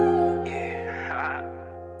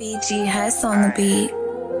BG Hess on the beat.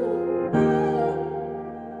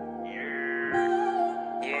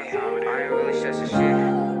 Yeah, I ain't really stressing shit.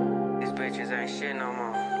 These bitches ain't shit no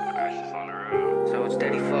more. So it's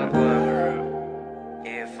steady fuck love.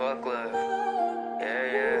 Yeah, fuck love.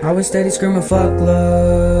 Yeah. I was steady screaming fuck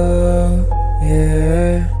love.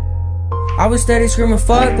 Yeah. I was steady screaming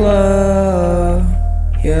fuck love.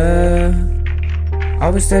 Yeah. I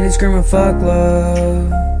was steady screaming fuck love.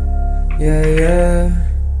 Yeah.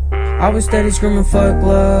 I was steady screaming fuck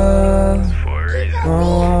love.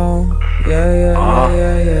 Oh, yeah.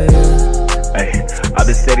 Hey, I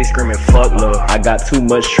been steady screaming fuck love. I got too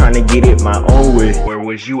much trying to get it my own way. Where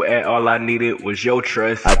was you at? All I needed was your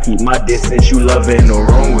trust. I keep my distance, you loving the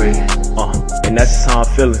wrong way. And that's just how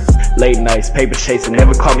I'm feeling. Late nights, paper chasing,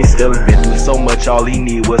 never caught me stealing. Been through so much, all he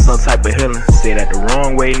need was some type of healing. Said that the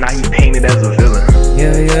wrong way, now he painted as a villain.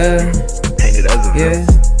 Yeah. Painted as a villain.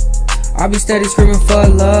 I be steady screaming for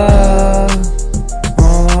love.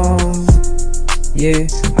 Yeah.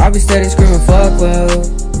 I be steady screaming fuck love.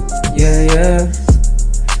 Yeah.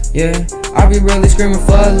 I be really screaming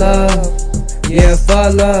for love. Yeah,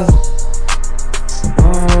 for love.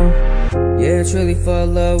 Yeah, it's really for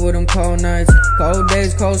love with them cold nights. Cold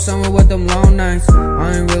days, cold summer with them long nights.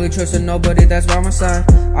 I ain't really trusting nobody that's by my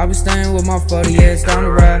side. I be staying with my 40, yeah, it's down the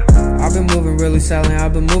ride. I been moving really silent, I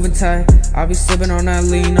been moving tight. I be sipping on that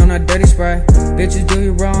lean, on that dirty Sprite. Bitches do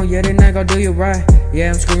you wrong, yeah, they not gon' do you right. Yeah,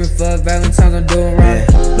 I'm screaming for Valentine's, I'm doing right.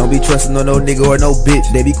 Yeah. Don't be trusting on no nigga or no bitch.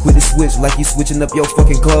 They be quick to switch like you switching up your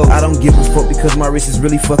fucking clothes. I don't give a fuck because my wrist is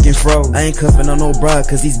really fucking froze. I ain't cuffing on no bride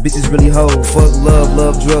cause these bitches really hoes. Fuck love,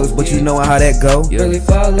 love drugs, but you know how that go. Really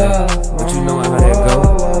for love, but you know how that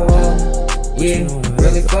go. Yeah,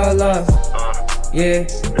 really for love. Yeah,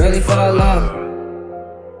 really for love.